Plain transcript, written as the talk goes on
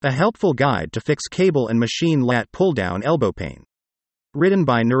A helpful guide to fix cable and machine lat pull-down elbow pain. Written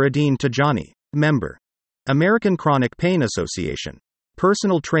by Nuruddin Tajani. Member. American Chronic Pain Association.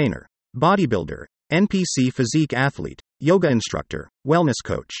 Personal trainer. Bodybuilder. NPC physique athlete. Yoga instructor. Wellness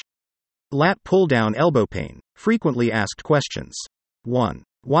coach. Lat pull-down elbow pain. Frequently asked questions. 1.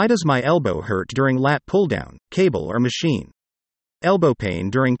 Why does my elbow hurt during lat pull-down, cable or machine? Elbow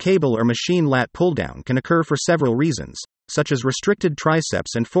pain during cable or machine lat pull-down can occur for several reasons, such as restricted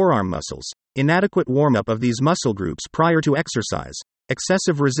triceps and forearm muscles, inadequate warm-up of these muscle groups prior to exercise,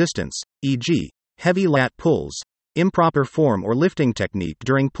 excessive resistance, e.g., heavy lat pulls, improper form or lifting technique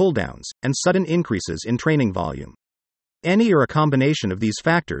during pull-downs, and sudden increases in training volume. Any or a combination of these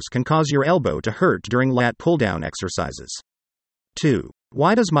factors can cause your elbow to hurt during lat pull-down exercises. 2.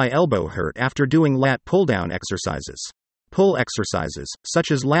 Why does my elbow hurt after doing lat pull-down exercises? Pull exercises,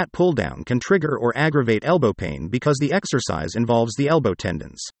 such as lat pull-down, can trigger or aggravate elbow pain because the exercise involves the elbow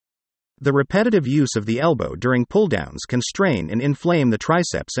tendons. The repetitive use of the elbow during pull-downs can strain and inflame the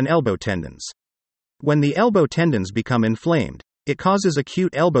triceps and elbow tendons. When the elbow tendons become inflamed, it causes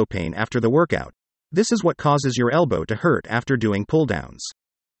acute elbow pain after the workout. This is what causes your elbow to hurt after doing pull-downs.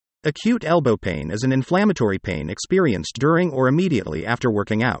 Acute elbow pain is an inflammatory pain experienced during or immediately after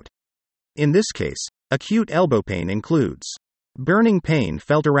working out. In this case, acute elbow pain includes burning pain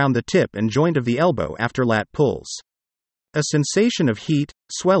felt around the tip and joint of the elbow after lat pulls, a sensation of heat,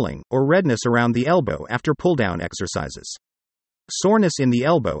 swelling, or redness around the elbow after pull-down exercises, soreness in the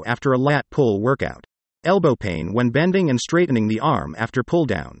elbow after a lat pull workout, elbow pain when bending and straightening the arm after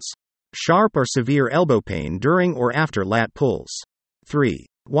pull-downs, sharp or severe elbow pain during or after lat pulls. 3.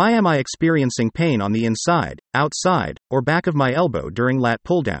 Why am I experiencing pain on the inside, outside, or back of my elbow during lat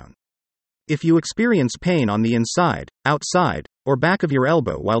pull-down? If you experience pain on the inside, outside, or back of your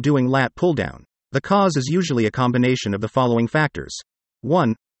elbow while doing lat pull-down, the cause is usually a combination of the following factors.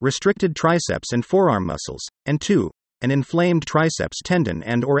 1. Restricted triceps and forearm muscles, and 2. An inflamed triceps tendon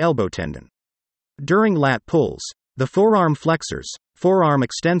and or elbow tendon. During lat pulls, the forearm flexors, forearm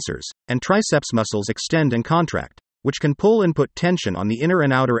extensors, and triceps muscles extend and contract, which can pull and put tension on the inner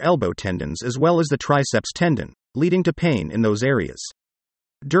and outer elbow tendons as well as the triceps tendon, leading to pain in those areas.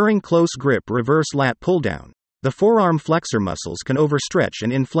 During close grip reverse lat pull-down, the forearm flexor muscles can overstretch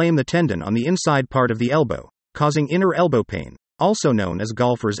and inflame the tendon on the inside part of the elbow, causing inner elbow pain, also known as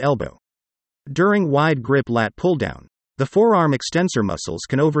golfer's elbow. During wide grip lat pull-down, the forearm extensor muscles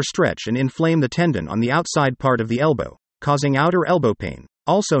can overstretch and inflame the tendon on the outside part of the elbow, causing outer elbow pain,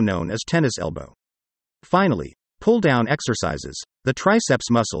 also known as tennis elbow. Finally, pull-down exercises, the triceps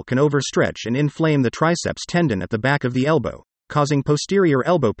muscle can overstretch and inflame the triceps tendon at the back of the elbow, causing posterior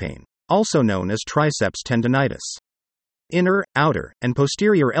elbow pain, also known as triceps tendonitis. Inner, outer, and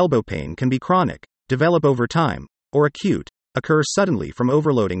posterior elbow pain can be chronic, develop over time, or acute, occur suddenly from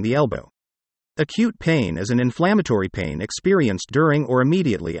overloading the elbow. Acute pain is an inflammatory pain experienced during or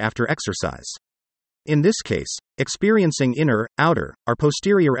immediately after exercise. In this case, experiencing inner, outer, or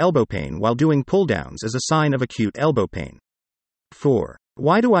posterior elbow pain while doing pull-downs is a sign of acute elbow pain. 4.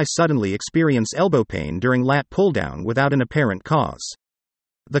 Why do I suddenly experience elbow pain during lat pull-down without an apparent cause?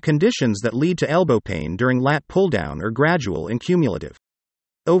 The conditions that lead to elbow pain during lat pull-down are gradual and cumulative.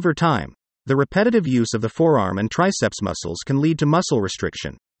 Over time, the repetitive use of the forearm and triceps muscles can lead to muscle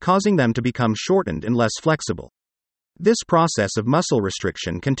restriction, causing them to become shortened and less flexible. This process of muscle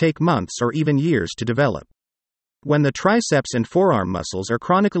restriction can take months or even years to develop. When the triceps and forearm muscles are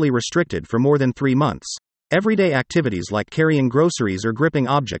chronically restricted for more than 3 months, everyday activities like carrying groceries or gripping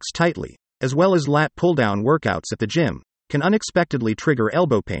objects tightly, as well as lat pull-down workouts at the gym, can unexpectedly trigger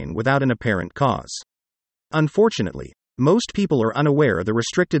elbow pain without an apparent cause. Unfortunately, most people are unaware of the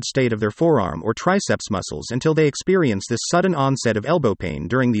restricted state of their forearm or triceps muscles until they experience this sudden onset of elbow pain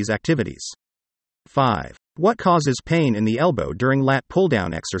during these activities. 5. What causes pain in the elbow during lat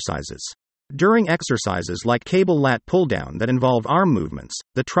pull-down exercises? During exercises like cable lat pull-down that involve arm movements,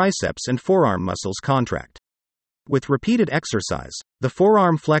 the triceps and forearm muscles contract. With repeated exercise, the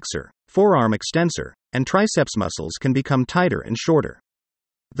forearm flexor, forearm extensor, and triceps muscles can become tighter and shorter.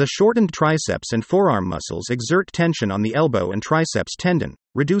 The shortened triceps and forearm muscles exert tension on the elbow and triceps tendon,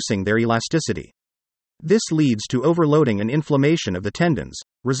 reducing their elasticity. This leads to overloading and inflammation of the tendons,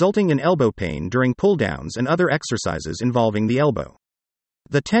 resulting in elbow pain during pull-downs and other exercises involving the elbow.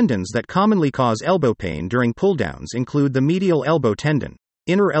 The tendons that commonly cause elbow pain during pull-downs include the medial elbow tendon,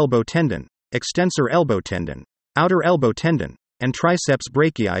 inner elbow tendon, extensor elbow tendon, outer elbow tendon, and triceps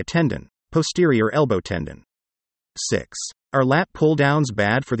brachii tendon, posterior elbow tendon. 6. Are lat pull-downs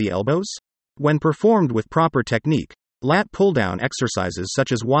bad for the elbows? When performed with proper technique, lat pull-down exercises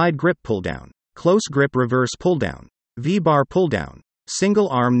such as wide grip pull-down, close grip reverse pull-down, V-bar pull-down, single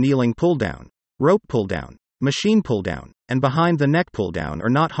arm kneeling pull down, rope pull down, machine pull down, and behind the neck pull down are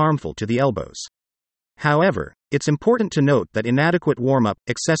not harmful to the elbows. However, it's important to note that inadequate warm-up,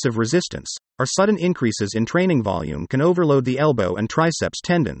 excessive resistance, or sudden increases in training volume can overload the elbow and triceps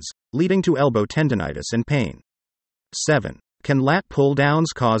tendons, leading to elbow tendinitis and pain. 7. Can lat pull-downs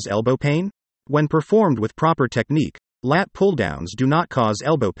cause elbow pain? When performed with proper technique, lat pull-downs do not cause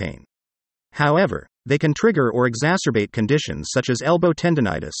elbow pain. However, they can trigger or exacerbate conditions such as elbow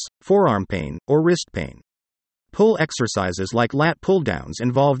tendinitis, forearm pain, or wrist pain. Pull exercises like lat pull-downs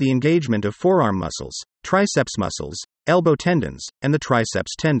involve the engagement of forearm muscles, triceps muscles, elbow tendons, and the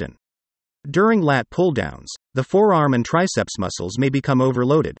triceps tendon. During lat pull-downs, the forearm and triceps muscles may become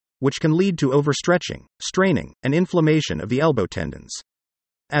overloaded, which can lead to overstretching, straining, and inflammation of the elbow tendons.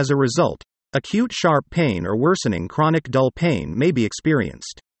 As a result, acute sharp pain or worsening chronic dull pain may be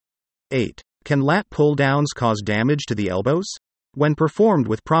experienced. 8. Can lat pull-downs cause damage to the elbows? When performed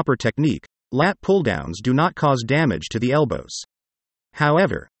with proper technique, lat pull-downs do not cause damage to the elbows.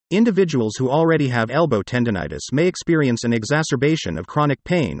 However, individuals who already have elbow tendinitis may experience an exacerbation of chronic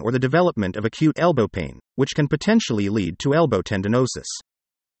pain or the development of acute elbow pain, which can potentially lead to elbow tendinosis.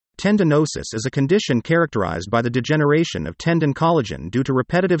 Tendinosis is a condition characterized by the degeneration of tendon collagen due to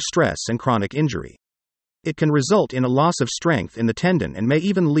repetitive stress and chronic injury. It can result in a loss of strength in the tendon and may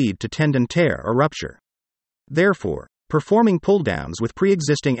even lead to tendon tear or rupture. Therefore, performing pull-downs with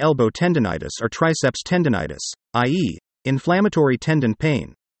pre-existing elbow tendinitis or triceps tendinitis, i.e., inflammatory tendon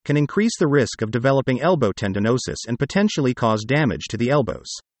pain, can increase the risk of developing elbow tendinosis and potentially cause damage to the elbows.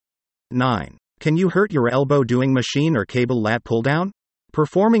 9. Can you hurt your elbow doing machine or cable lat pull-down?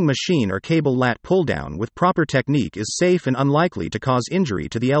 Performing machine or cable lat pull-down with proper technique is safe and unlikely to cause injury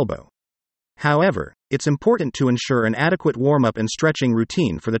to the elbow. However, it's important to ensure an adequate warm-up and stretching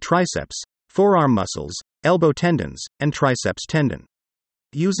routine for the triceps, forearm muscles, elbow tendons, and triceps tendon.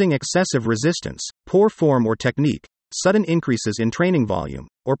 Using excessive resistance, poor form or technique, sudden increases in training volume,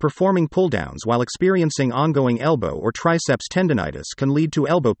 or performing pull-downs while experiencing ongoing elbow or triceps tendinitis can lead to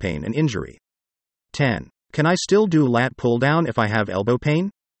elbow pain and injury. 10. Can I still do lat pull-down if I have elbow pain?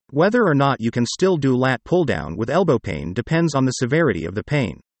 Whether or not you can still do lat pull-down with elbow pain depends on the severity of the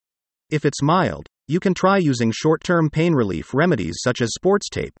pain. If it's mild, you can try using short-term pain relief remedies such as sports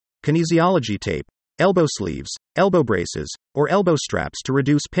tape, kinesiology tape, elbow sleeves, elbow braces, or elbow straps to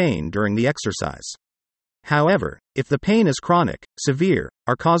reduce pain during the exercise. However, if the pain is chronic, severe,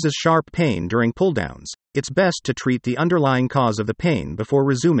 or causes sharp pain during pull-downs, it's best to treat the underlying cause of the pain before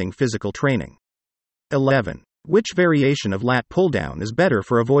resuming physical training. 11. Which variation of lat pull-down is better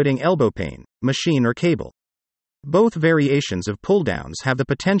for avoiding elbow pain, machine or cable? Both variations of pull-downs have the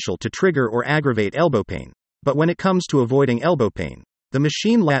potential to trigger or aggravate elbow pain, but when it comes to avoiding elbow pain, the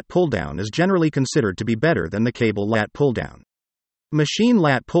machine lat pull-down is generally considered to be better than the cable lat pull-down. Machine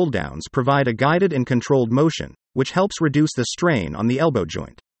lat pull-downs provide a guided and controlled motion, which helps reduce the strain on the elbow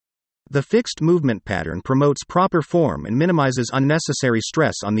joint. The fixed movement pattern promotes proper form and minimizes unnecessary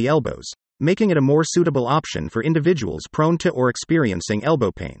stress on the elbows, making it a more suitable option for individuals prone to or experiencing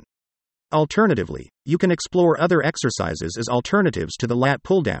elbow pain. Alternatively, you can explore other exercises as alternatives to the lat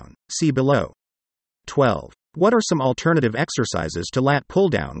pull-down, see below. 12. What are some alternative exercises to lat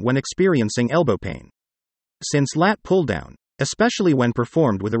pull-down when experiencing elbow pain? Since lat pull-down, especially when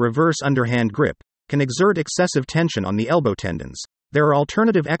performed with a reverse underhand grip, can exert excessive tension on the elbow tendons, there are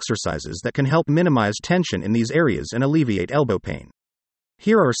alternative exercises that can help minimize tension in these areas and alleviate elbow pain.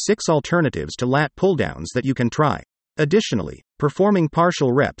 Here are 6 alternatives to lat pull-downs that you can try. Additionally, performing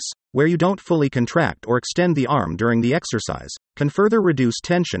partial reps, where you don't fully contract or extend the arm during the exercise, can further reduce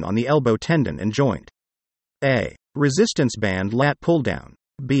tension on the elbow tendon and joint. A. Resistance band lat pull-down.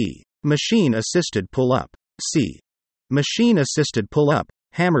 B. Machine-assisted pull-up. C. Machine-assisted pull-up,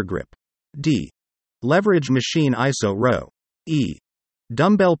 hammer grip. D. Leverage machine iso row. E.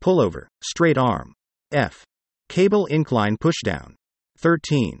 Dumbbell pullover, straight arm. F. Cable incline pushdown.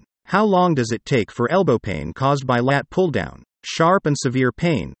 13. How long does it take for elbow pain caused by lat pull-down, sharp and severe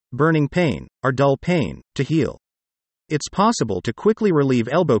pain, burning pain, or dull pain, to heal? It's possible to quickly relieve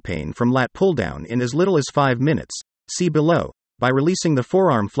elbow pain from lat pull-down in as little as 5 minutes, see below, by releasing the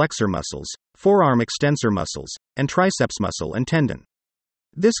forearm flexor muscles, forearm extensor muscles, and triceps muscle and tendon.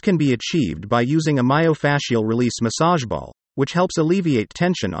 This can be achieved by using a myofascial release massage ball, which helps alleviate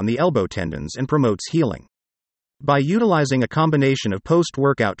tension on the elbow tendons and promotes healing. By utilizing a combination of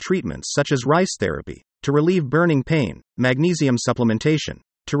post-workout treatments such as rice therapy, to relieve burning pain, magnesium supplementation,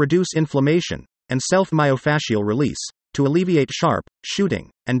 to reduce inflammation, and self-myofascial release, to alleviate sharp, shooting,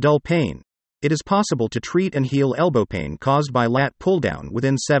 and dull pain, it is possible to treat and heal elbow pain caused by lat pull-down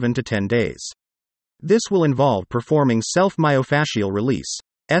within 7 to 10 days. This will involve performing self-myofascial release,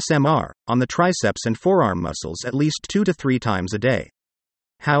 SMR, on the triceps and forearm muscles at least 2 to 3 times a day.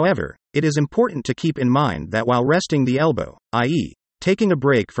 However, it is important to keep in mind that while resting the elbow, i.e., taking a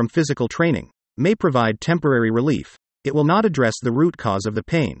break from physical training, may provide temporary relief, it will not address the root cause of the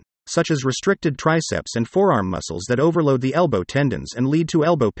pain, such as restricted triceps and forearm muscles that overload the elbow tendons and lead to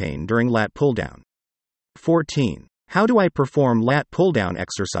elbow pain during lat pull-down. 14. How do I perform lat pull-down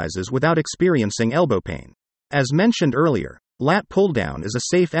exercises without experiencing elbow pain? As mentioned earlier, lat pull-down is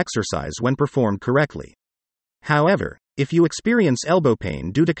a safe exercise when performed correctly. However, if you experience elbow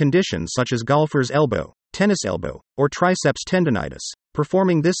pain due to conditions such as golfer's elbow, tennis elbow, or triceps tendonitis,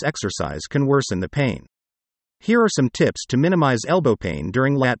 performing this exercise can worsen the pain. Here are some tips to minimize elbow pain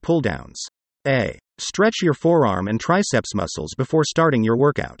during lat pull-downs. A. Stretch your forearm and triceps muscles before starting your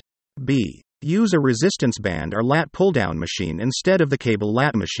workout. B. Use a resistance band or lat pull-down machine instead of the cable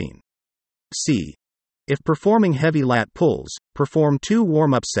lat machine. C. If performing heavy lat pulls, perform 2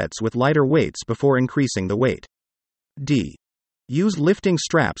 warm-up sets with lighter weights before increasing the weight. D. Use lifting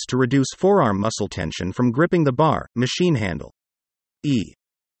straps to reduce forearm muscle tension from gripping the bar, machine handle. E.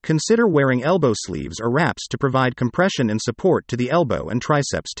 Consider wearing elbow sleeves or wraps to provide compression and support to the elbow and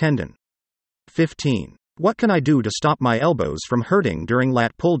triceps tendon. 15. What can I do to stop my elbows from hurting during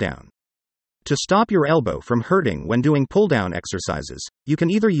lat pull-down? To stop your elbow from hurting when doing pull-down exercises, you can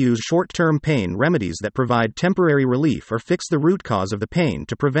either use short-term pain remedies that provide temporary relief or fix the root cause of the pain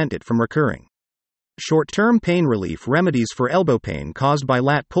to prevent it from recurring. Short-term pain relief remedies for elbow pain caused by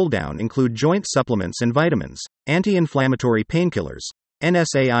lat pull-down include joint supplements and vitamins, anti-inflammatory painkillers,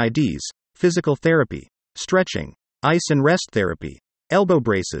 NSAIDs, physical therapy, stretching, ice and rest therapy, elbow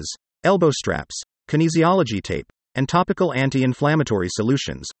braces, elbow straps, kinesiology tape, and topical anti-inflammatory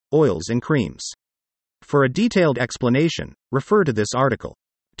solutions, oils and creams. For a detailed explanation, refer to this article.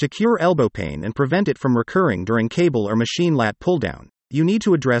 To cure elbow pain and prevent it from recurring during cable or machine lat pull-down, you need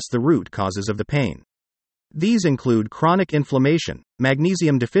to address the root causes of the pain. These include chronic inflammation,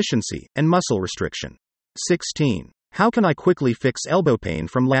 magnesium deficiency, and muscle restriction. 16. How can I quickly fix elbow pain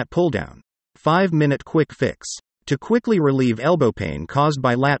from lat pull-down? 5-minute quick fix. To quickly relieve elbow pain caused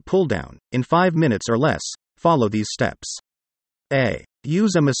by lat pull-down, in 5 minutes or less, follow these steps. A.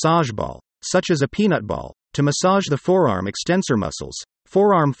 Use a massage ball, such as a peanut ball, to massage the forearm extensor muscles,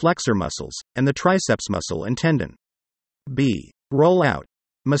 forearm flexor muscles, and the triceps muscle and tendon. B. Roll out.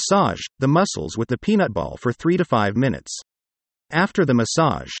 Massage the muscles with the peanut ball for 3 to 5 minutes. After the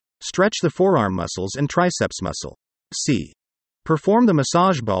massage, stretch the forearm muscles and triceps muscle. C. Perform the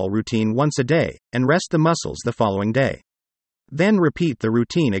massage ball routine once a day, and rest the muscles the following day. Then repeat the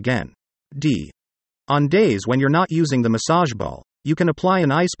routine again. D. On days when you're not using the massage ball, you can apply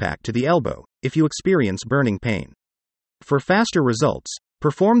an ice pack to the elbow, if you experience burning pain. For faster results,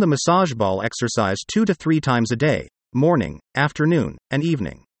 perform the massage ball exercise 2 to 3 times a day, morning, afternoon, and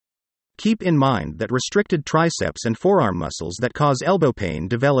evening. Keep in mind that restricted triceps and forearm muscles that cause elbow pain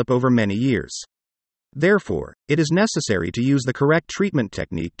develop over many years. Therefore, it is necessary to use the correct treatment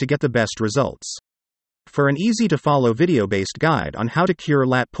technique to get the best results. For an easy-to-follow video-based guide on how to cure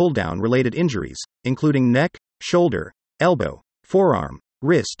lat pull-down related injuries, including neck, shoulder, elbow, forearm,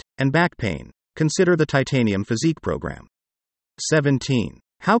 wrist, and back pain, consider the Titanium Physique program. 17.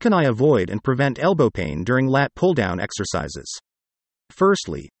 How can I avoid and prevent elbow pain during lat pull-down exercises?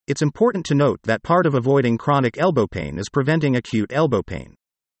 Firstly, it's important to note that part of avoiding chronic elbow pain is preventing acute elbow pain.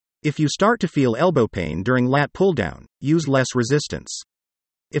 If you start to feel elbow pain during lat pull-down, use less resistance.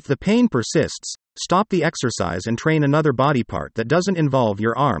 If the pain persists, stop the exercise and train another body part that doesn't involve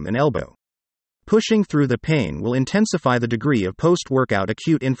your arm and elbow. Pushing through the pain will intensify the degree of post-workout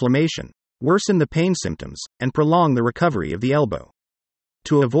acute inflammation, worsen the pain symptoms, and prolong the recovery of the elbow.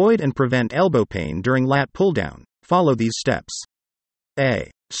 To avoid and prevent elbow pain during lat pull-down, follow these steps. A.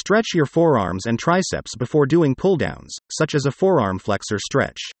 Stretch your forearms and triceps before doing pull-downs, such as a forearm flexor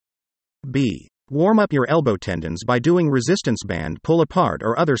stretch. B. Warm up your elbow tendons by doing resistance band pull-apart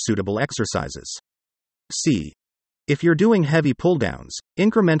or other suitable exercises. C. If you're doing heavy pull-downs,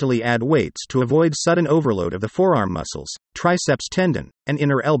 incrementally add weights to avoid sudden overload of the forearm muscles, triceps tendon, and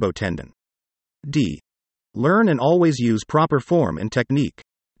inner elbow tendon. D. Learn and always use proper form and technique.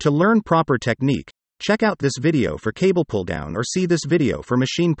 To learn proper technique, check out this video for cable pull-down or see this video for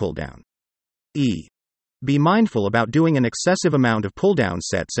machine pull-down. E. Be mindful about doing an excessive amount of pull-down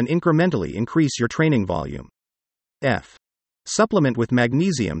sets and incrementally increase your training volume. F. Supplement with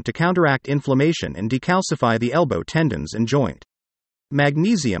magnesium to counteract inflammation and decalcify the elbow tendons and joint.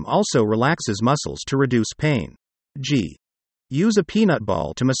 Magnesium also relaxes muscles to reduce pain. G. Use a peanut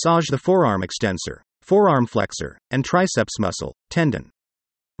ball to massage the forearm extensor, forearm flexor, and triceps muscle, tendon.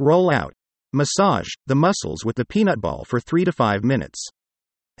 Roll out. Massage the muscles with the peanut ball for 3 to 5 minutes.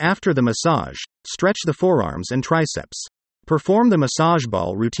 After the massage, stretch the forearms and triceps. Perform the massage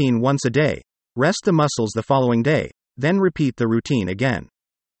ball routine once a day. Rest the muscles the following day, then repeat the routine again.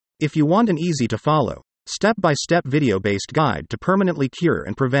 If you want an easy-to-follow, step-by-step video-based guide to permanently cure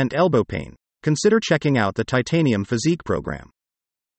and prevent elbow pain, consider checking out the Titanium Physique program.